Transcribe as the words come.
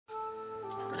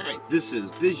Alright, this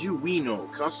is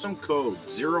Visuino Custom Code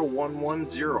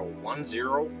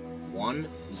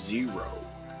 01101010.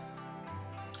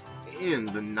 And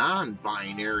the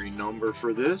non-binary number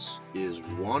for this is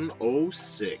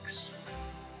 106.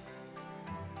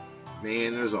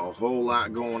 Man, there's a whole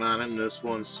lot going on in this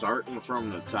one. Starting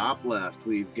from the top left,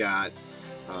 we've got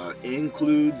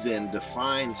includes and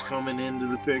defines coming into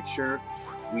the picture.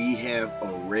 We have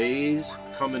arrays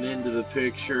coming into the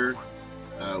picture.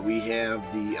 We have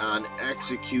the on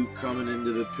execute coming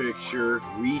into the picture,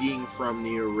 reading from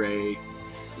the array,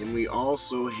 and we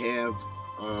also have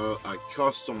a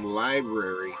custom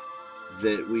library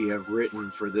that we have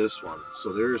written for this one.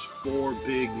 So there's four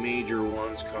big major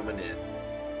ones coming in.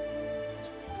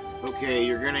 Okay,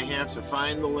 you're going to have to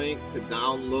find the link to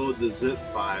download the zip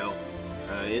file.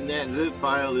 In that zip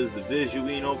file is the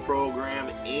Visuino program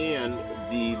and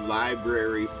the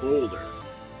library folder.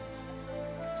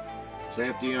 So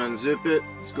after you unzip it,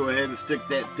 let's go ahead and stick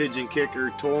that Pigeon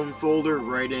Kicker tone folder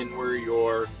right in where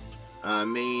your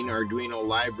main Arduino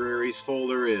libraries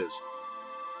folder is.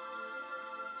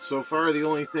 So far, the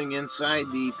only thing inside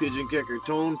the Pigeon Kicker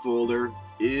tone folder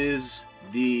is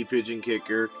the Pigeon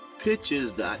Kicker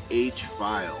pitches.h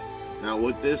file. Now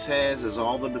what this has is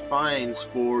all the defines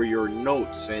for your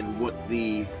notes and what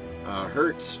the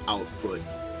hertz output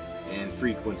and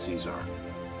frequencies are.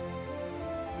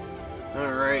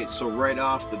 Alright, so right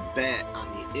off the bat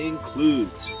on the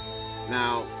includes.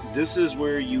 Now, this is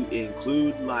where you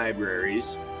include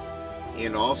libraries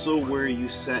and also where you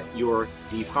set your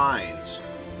defines.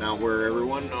 Now, where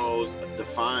everyone knows a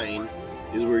define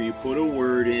is where you put a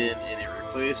word in and it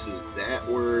replaces that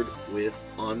word with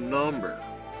a number.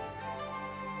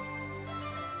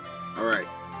 Alright,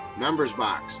 numbers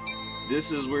box.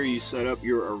 This is where you set up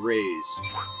your arrays.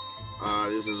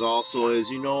 This is also, as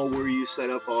you know, where you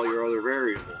set up all your other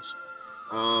variables.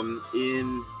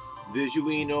 In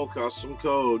Visuino Custom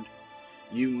Code,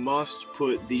 you must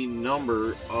put the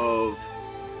number of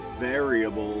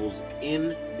variables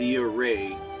in the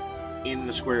array in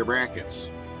the square brackets.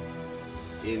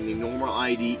 In the normal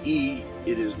IDE,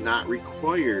 it is not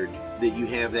required that you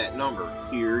have that number.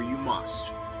 Here, you must.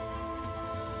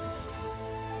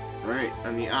 Alright,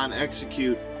 on the on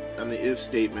execute, on the if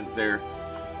statement there,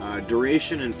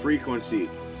 duration and frequency,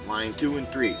 line 2 and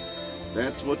 3.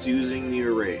 That's what's using the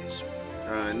arrays.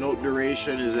 Note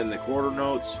duration is in the quarter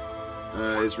notes.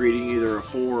 It's reading either a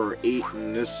 4 or 8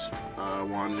 in this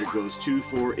one. It goes 2,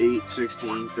 4, 8,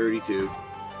 16, 32.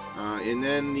 And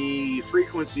then the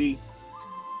frequency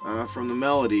from the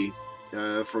melody,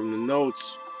 from the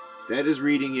notes, that is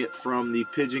reading it from the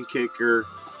Pigeon Kicker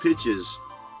pitches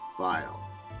file.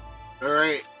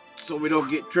 Alright, so we don't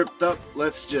get tripped up,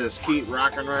 let's just keep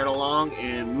rocking right along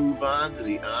and move on to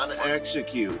the on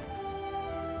execute.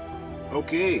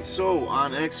 Okay, so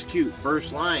on execute,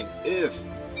 first line, if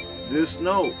this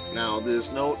note. Now this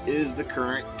note is the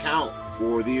current count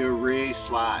for the array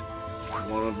slot,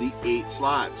 one of the 8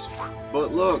 slots.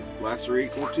 But look, less or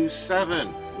equal to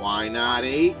 7. Why not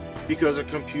 8? Because a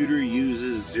computer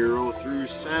uses 0 through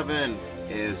 7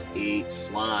 as 8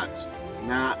 slots,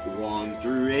 not 1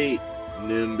 through 8.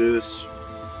 Nimbus.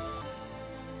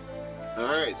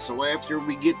 Alright, so after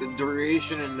we get the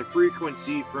duration and the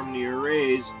frequency from the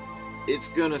arrays, it's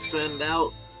gonna send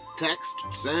out text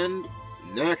send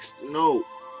next note.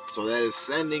 So that is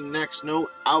sending next note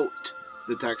out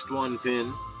the text 1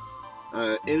 pin.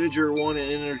 Integer 1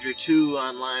 and integer 2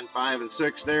 on line 5 and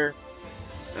 6 there.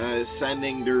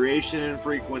 Sending duration and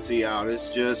frequency out. It's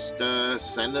just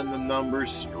sending the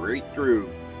numbers straight through.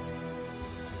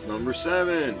 Number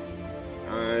 7.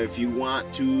 If you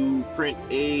want to print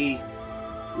a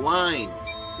line,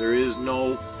 there is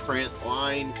no print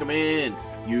line command.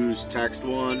 Use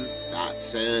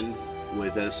text1.send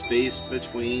with a space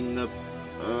between the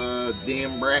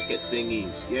damn bracket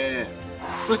thingies. Yeah.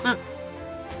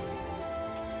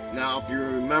 Now, if you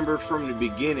remember from the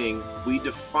beginning, we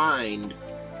defined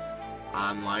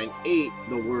on line 8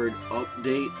 the word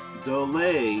update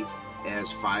delay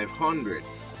as 500.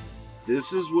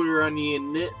 This is where on the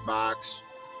init box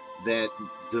that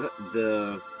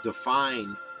the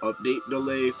define update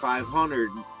delay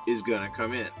 500 is going to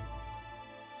come in.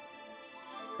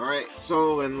 Alright,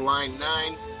 so in line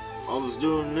 9, all it's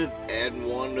doing is adding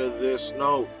 1 to this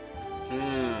note.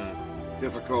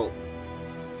 Difficult.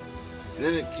 And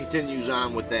then it continues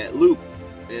on with that loop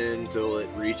until it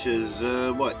reaches,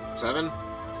 what, 7?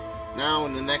 Now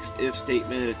in the next if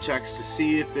statement, it checks to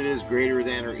see if it is greater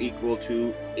than or equal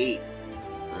to 8.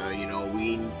 You know,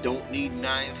 we don't need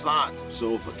 9 slots,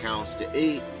 so if it counts to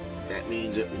 8, that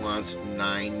means it wants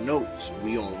 9 notes.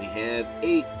 We only have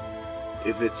 8.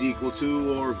 If it's equal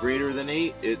to or greater than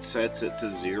 8, it sets it to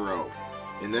 0.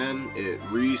 And then it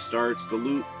restarts the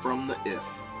loop from the if.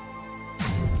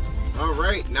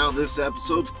 Alright, now this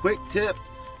episode's quick tip.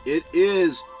 It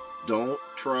is, don't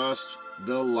trust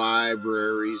the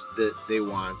libraries that they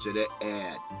want you to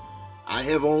add. I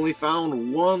have only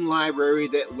found one library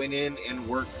that went in and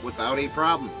worked without a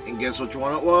problem. And guess which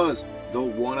one it was? The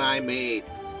one I made.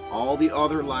 All the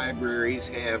other libraries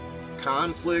have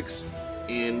conflicts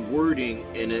and wording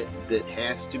in it that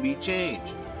has to be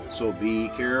changed. So be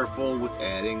careful with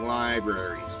adding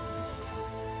libraries.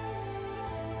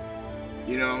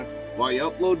 You know, while you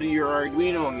upload to your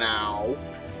Arduino now,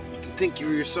 you can think of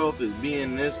yourself as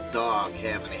being this dog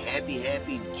having a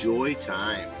happy joy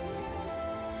time.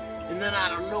 And then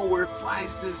out of nowhere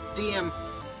flies this damn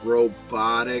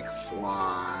robotic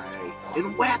fly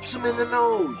and whaps him in the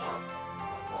nose.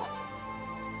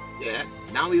 Yeah,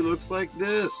 now he looks like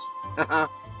this.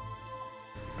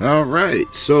 Alright,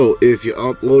 so if you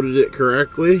uploaded it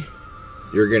correctly,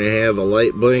 you're going to have a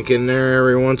light blink in there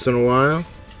every once in a while.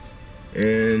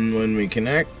 And when we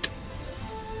connect,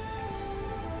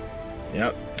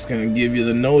 yep, it's going to give you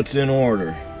the notes in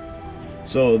order.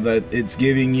 So that it's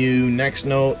giving you next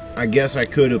note. I guess I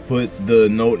could have put the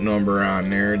note number on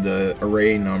there, the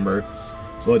array number.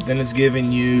 But then it's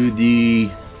giving you the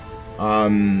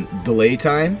delay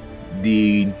time,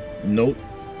 the note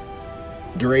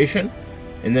duration,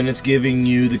 and then it's giving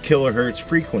you the kilohertz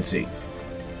frequency.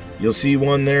 You'll see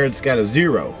one there, it's got a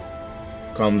 0.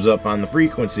 Comes up on the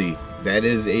frequency. That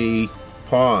is a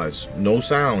pause. No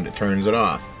sound, it turns it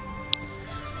off.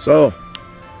 So,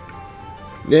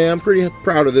 yeah, I'm pretty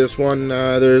proud of this one.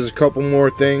 There's a couple more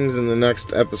things in the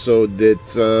next episode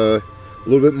that's a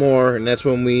little bit more, and that's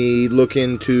when we look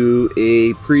into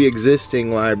a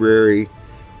pre-existing library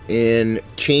and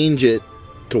change it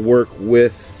to work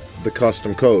with the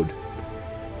custom code.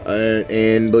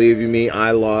 And believe you me,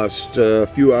 I lost a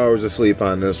few hours of sleep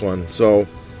on this one. So,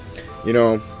 you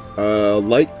know,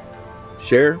 like,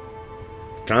 share,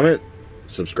 comment,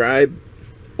 subscribe,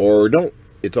 or don't.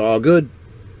 It's all good.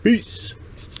 Peace.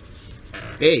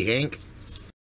 Hey, Hank.